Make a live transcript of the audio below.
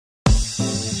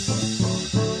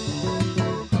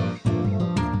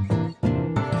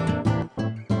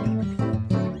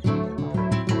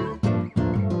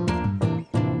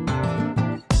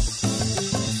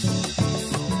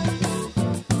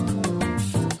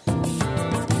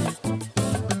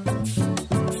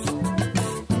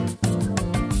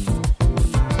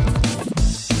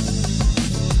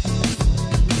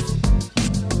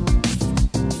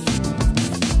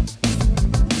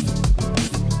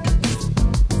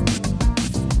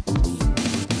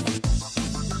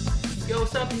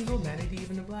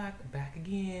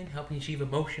champion, helping you achieve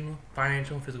emotional,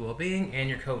 financial, and physical well-being, and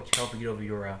your coach, helping you get over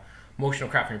your emotional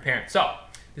crap from your parents. So,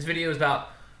 this video is about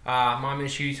mom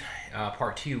issues,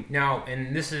 part 2. Now,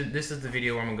 and this is the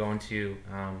video where I'm going to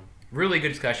really good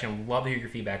discussion. I'd love to hear your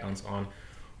feedback on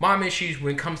mom issues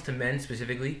when it comes to men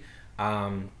specifically,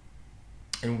 and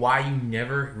why you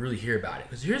never really hear about it.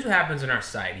 Because here's what happens in our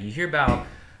society: you hear about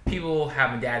people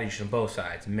having dad issues on both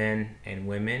sides, men and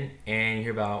women, and you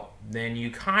hear about, then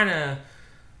you kind of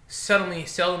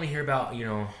seldomly hear about, you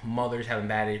know, mothers having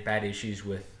bad issues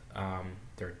with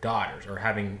their daughters, or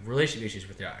having relationship issues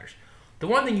with their daughters. The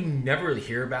one thing you never really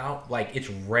hear about, like, it's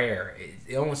rare,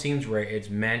 it almost seems rare, it's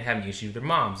men having issues with their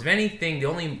moms. If anything, the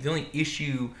only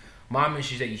issue, mom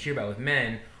issues that you hear about with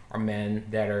men are men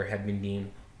that have been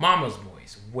deemed mama's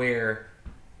boys, where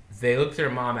they look to their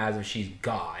mom as if she's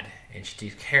God, and she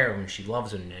takes care of him, she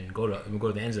loves him, and go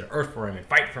to the ends of the earth for him, and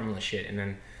fight for him and shit. And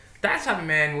then that's how the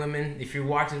man, women, if you're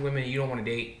watching women you don't want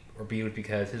to date or be with,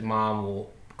 because his mom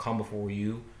will come before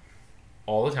you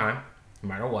all the time, no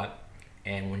matter what.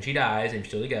 And when she dies and you're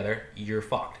still together, you're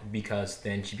fucked, because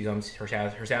then she becomes, her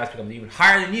status becomes even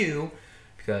higher than you,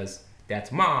 because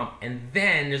that's mom. And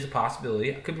then there's a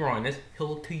possibility, I could be wrong on this, he'll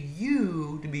look to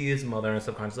you to be his mother on a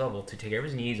subconscious level, to take care of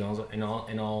his needs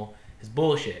and all his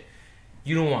bullshit.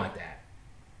 You don't want that.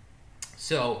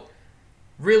 So,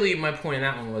 really, my point in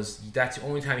that one was, that's the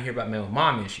only time you hear about men with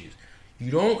mom issues.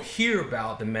 You don't hear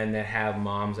about the men that have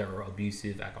moms that are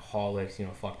abusive, alcoholics, you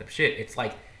know, fucked up shit. It's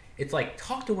like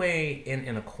tucked away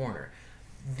in a corner.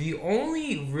 The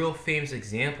only real famous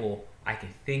example I can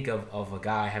think of a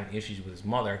guy having issues with his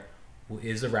mother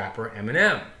is the rapper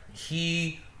Eminem.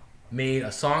 He made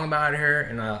a song about her,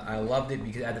 and I loved it,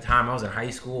 because at the time I was in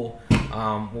high school.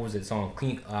 What was it? Song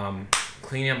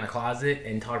Cleaning Out My Closet,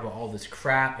 and talked about all this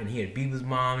crap, and he had beef with his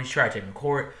mom. He tried to take him to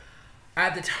court.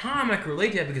 At the time, I could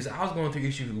relate to that, because I was going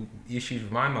through issues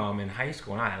with my mom in high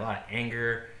school, and I had a lot of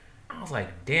anger. I was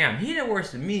like, damn, he did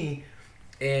worse than me.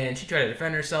 And she tried to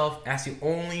defend herself. That's the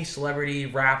only celebrity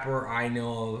rapper I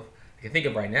know of, I can think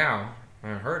of right now, I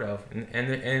haven't heard of. And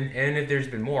if there's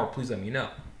been more, please let me know.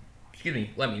 Excuse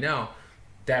me, let me know.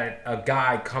 That a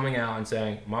guy coming out and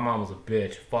saying, my mom was a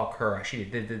bitch, fuck her, she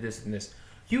did this and this.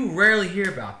 You rarely hear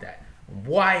about that.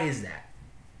 Why is that?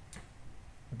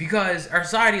 Because our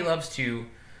society loves to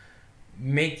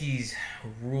make these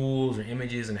rules or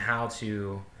images and how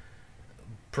to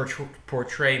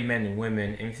portray men and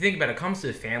women. And if you think about it, it comes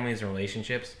to families and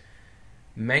relationships,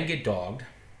 men get dogged.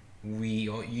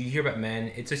 You hear about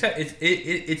men. It's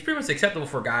pretty much acceptable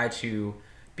for a guy to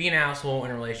be an asshole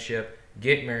in a relationship,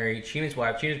 get married, cheat his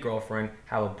wife, cheat his girlfriend,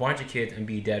 have a bunch of kids, and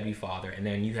be a deadbeat father, and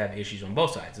then you have issues on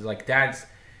both sides. It's like that's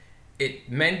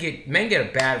it. Men get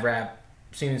a bad rap.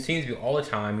 Seems to be all the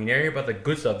time. You never hear about the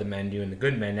good stuff that men do, and the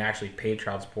good men that actually pay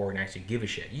child support and actually give a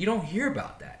shit. You don't hear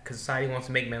about that, because society wants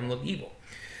to make men look evil.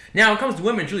 Now, when it comes to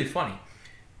women, it's really funny.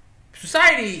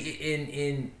 Society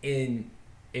in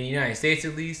the United States,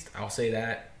 at least, I'll say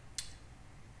that,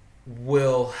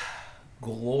 will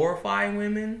glorify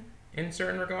women in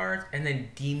certain regards, and then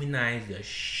demonize the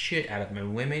shit out of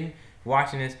men. Women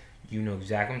watching this, you know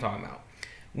exactly what I'm talking about.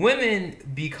 Women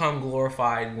become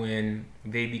glorified when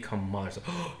they become mothers.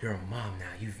 Oh, you're a mom now.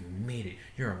 You've made it.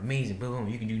 You're amazing. Boom,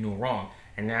 you can do no wrong.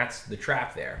 And that's the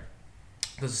trap there.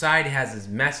 The society has this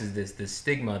message, this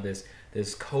stigma,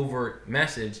 this covert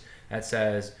message that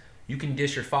says you can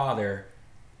dish your father,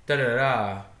 da da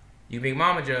da. You make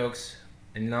mama jokes,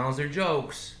 and those are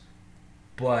jokes,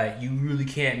 but you really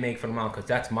can't make fun of mom, because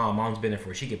that's mom. Mom's been there for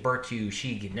her. She gave birth to you.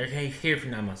 She get here for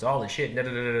 9 months. All this shit. Da da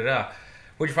da da da.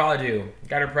 What'd your father do?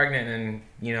 Got her pregnant and,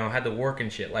 you know, had to work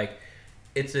and shit. Like,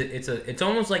 it's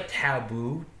almost like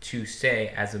taboo to say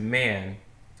as a man,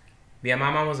 yeah,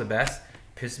 my mom was the best,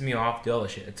 pisses me off, the other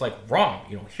shit. It's like wrong.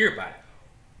 You don't hear about it.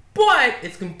 But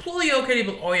it's completely okay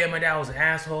to be, oh yeah, my dad was an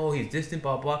asshole, he's distant,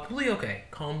 blah blah. Completely okay.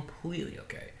 Completely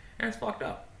okay. And it's fucked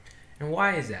up. And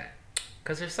why is that?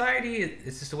 Because society,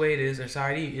 it's just the way it is.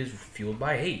 Society is fueled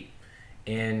by hate,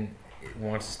 and it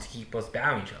wants to keep us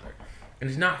battling each other. And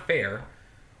it's not fair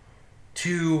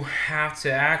to have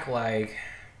to act like,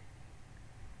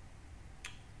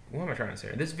 what am I trying to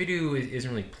say? This video isn't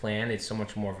really planned. It's so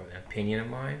much more of an opinion of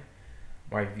mine,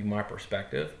 my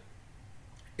perspective.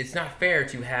 It's not fair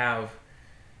to have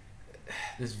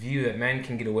this view that men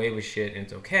can get away with shit and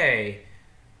it's okay,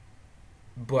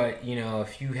 but, you know,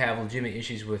 if you have legitimate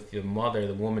issues with your mother,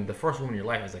 the woman, the first woman in your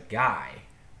life is a guy,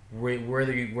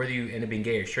 whether you end up being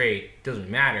gay or straight, doesn't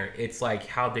matter. It's like,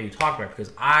 how dare you talk about it?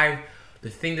 Because the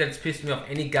thing that's pissed me off,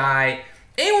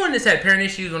 anyone that's had parent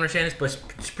issues will understand this, but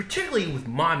particularly with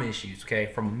mom issues, okay,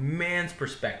 from a man's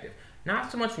perspective,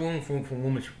 Not so much from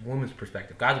woman's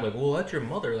perspective. Guys are like, well, that's your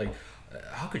mother. Like,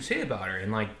 how could you say about her?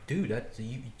 And like, dude, that's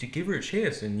you to give her a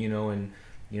chance, and and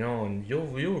you'll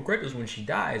regret this when she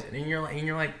dies. And then you're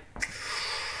like,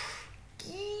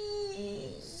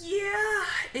 yeah,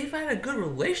 if I had a good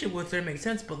relationship with her, it makes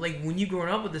sense. But like, when you growing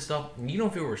up with this stuff, you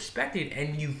don't feel respected,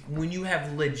 and when you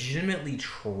have legitimately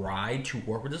tried to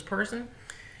work with this person,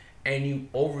 and you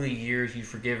over the years you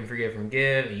forgive, and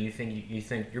you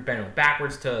think you're bending over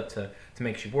backwards to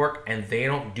make shit work, and they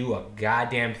don't do a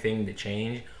goddamn thing to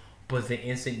change. But the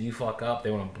instant you fuck up,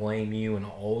 they want to blame you and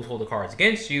always hold the cards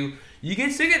against you. You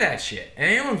get sick of that shit. And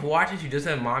anyone's watching who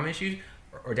doesn't have mom issues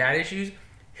or dad issues,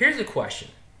 here's the question.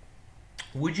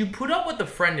 Would you put up with a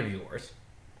friend of yours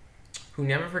who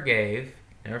never forgave,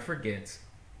 never forgets,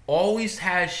 always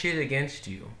has shit against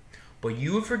you, but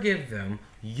you would forgive them,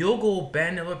 you'll go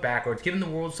bend over backwards, give them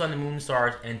the world, sun, the moon,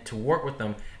 stars, and to work with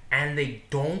them, and they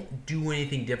don't do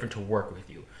anything different to work with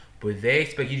you, but they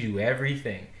expect you to do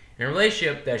everything. In a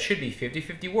relationship that should be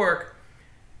 50-50 work,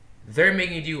 they're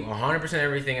making you do 100%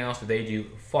 everything else that they do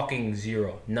fucking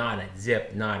zero. Nada.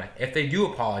 Zip. Nada. If they do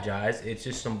apologize, it's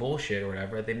just some bullshit or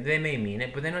whatever. They may mean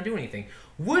it, but they don't do anything.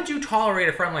 Would you tolerate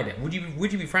a friend like that? Would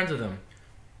you be friends with them?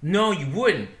 No, you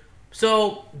wouldn't.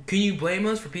 So, can you blame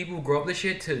us for people who grow up this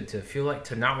shit to feel like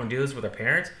to not want to do this with their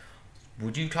parents?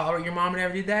 Would you tolerate your mom and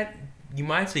ever did that? You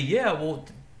might say, yeah, well,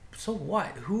 so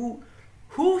what? Who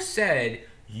said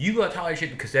you gotta tolerate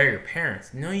shit because they're your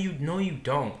parents? No, you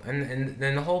don't. And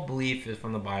then the whole belief is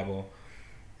from the Bible.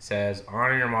 It says,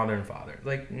 honor your mother and father.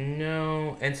 Like,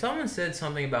 no. And someone said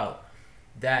something about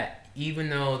that, even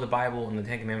though the Bible and the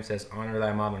Ten Commandments says, honor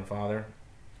thy mother and father.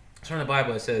 So in the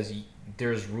Bible it says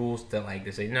there's rules that like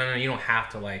they say, no, you don't have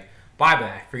to like buy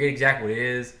that. Forget exactly what it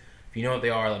is. If you know what they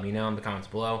are, let me know in the comments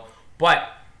below. But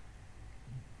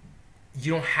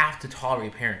you don't have to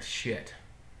tolerate your parents' shit.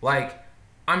 Like,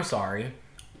 I'm sorry.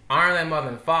 Honor thy mother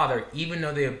and father, even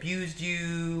though they abused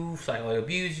you, psychologically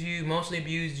abused you, mostly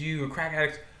abused you, or crack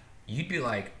addicts, you'd be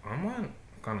like, I'm not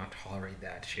gonna tolerate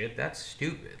that shit. That's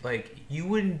stupid. Like, you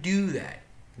wouldn't do that.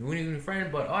 You wouldn't even be a friend,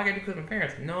 but I gotta do because of my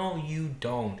parents. No, you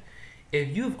don't.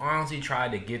 If you've honestly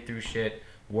tried to get through shit,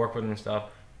 work with them and stuff,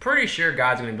 pretty sure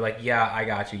God's gonna be like, yeah, I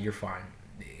got you. You're fine.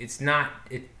 It's not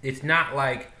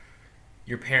like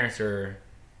your parents are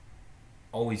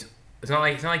always. It's not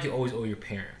like you always owe your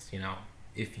parents.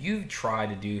 If you try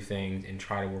to do things and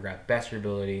try to work out best of your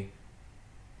ability,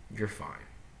 you're fine.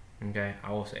 Okay,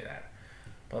 I will say that.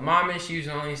 But mom issues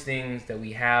and all these things that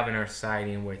we have in our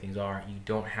society and where things are, you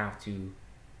don't have to.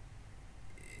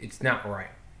 It's not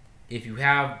right. If you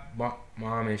have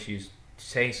mom issues,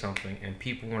 say something, and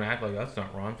people want to act like that's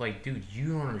not wrong. It's like, dude, you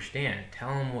don't understand. Tell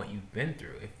them what you've been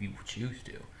through if you choose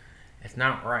to. It's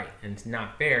not right, and it's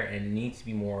not fair, and it needs to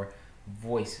be more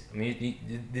voiced. I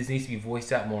mean, this needs to be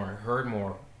voiced out more, heard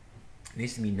more. It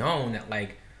needs to be known that,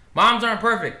 like, moms aren't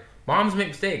perfect. Moms make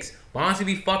mistakes. Moms can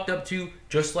be fucked up too,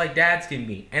 just like dads can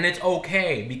be. And it's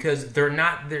okay, because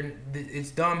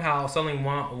it's dumb how suddenly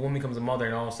a woman becomes a mother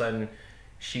and all of a sudden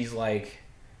she's like,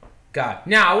 God.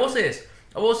 Now, I will say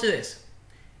this.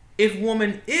 If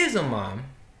woman is a mom,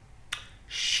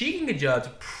 she can get judged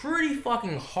pretty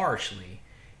fucking harshly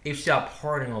if she's out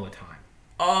partying all the time.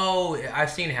 Oh, I've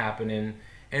seen it happen, and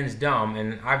it's dumb,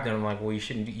 and I've done like, well,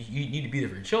 you need to be there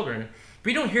for your children.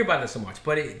 But you don't hear about this so much.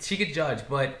 But she gets judged.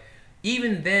 But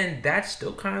even then, that's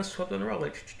still kind of swept under the rug.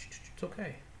 Like, it's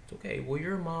okay. It's okay. Well,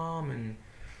 you're a mom, and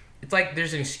it's like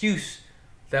there's an excuse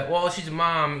that, well, she's a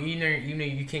mom. You know,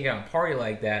 you can't get on a party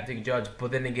like that to get judged.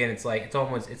 But then again, it's like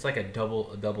a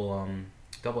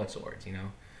double-edged sword,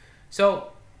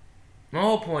 So my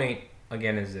whole point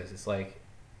again is this: it's like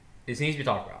this needs to be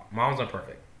talked about. Moms aren't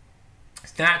perfect.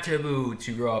 It's not taboo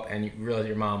to grow up and you realize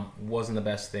your mom wasn't the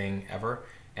best thing ever,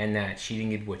 and that she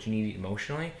didn't get what you needed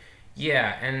emotionally.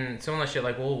 Yeah, and some of that shit,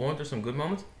 like, well, weren't there some good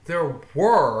moments? There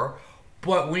were,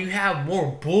 but when you have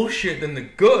more bullshit than the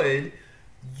good,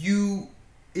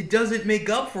 it doesn't make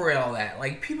up for all that.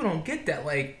 Like, people don't get that.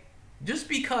 Like, just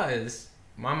because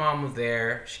my mom was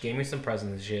there, she gave me some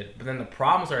presents and shit, but then the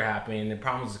problems started happening, and the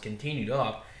problems continued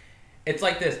up. It's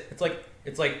like this. It's like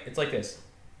this.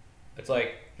 It's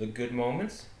like the good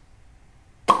moments,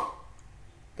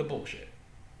 the bullshit.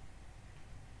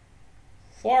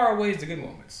 Far outweighs the good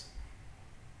moments.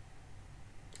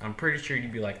 I'm pretty sure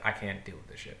you'd be like, I can't deal with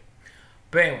this shit.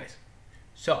 But anyways,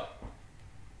 so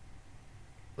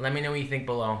let me know what you think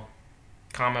below.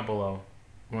 Comment below.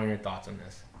 What are your thoughts on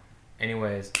this?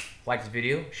 Anyways, like this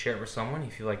video, share it with someone if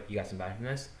you feel like you got some value from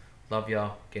this. Love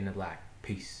y'all. Get in the black.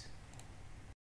 Peace.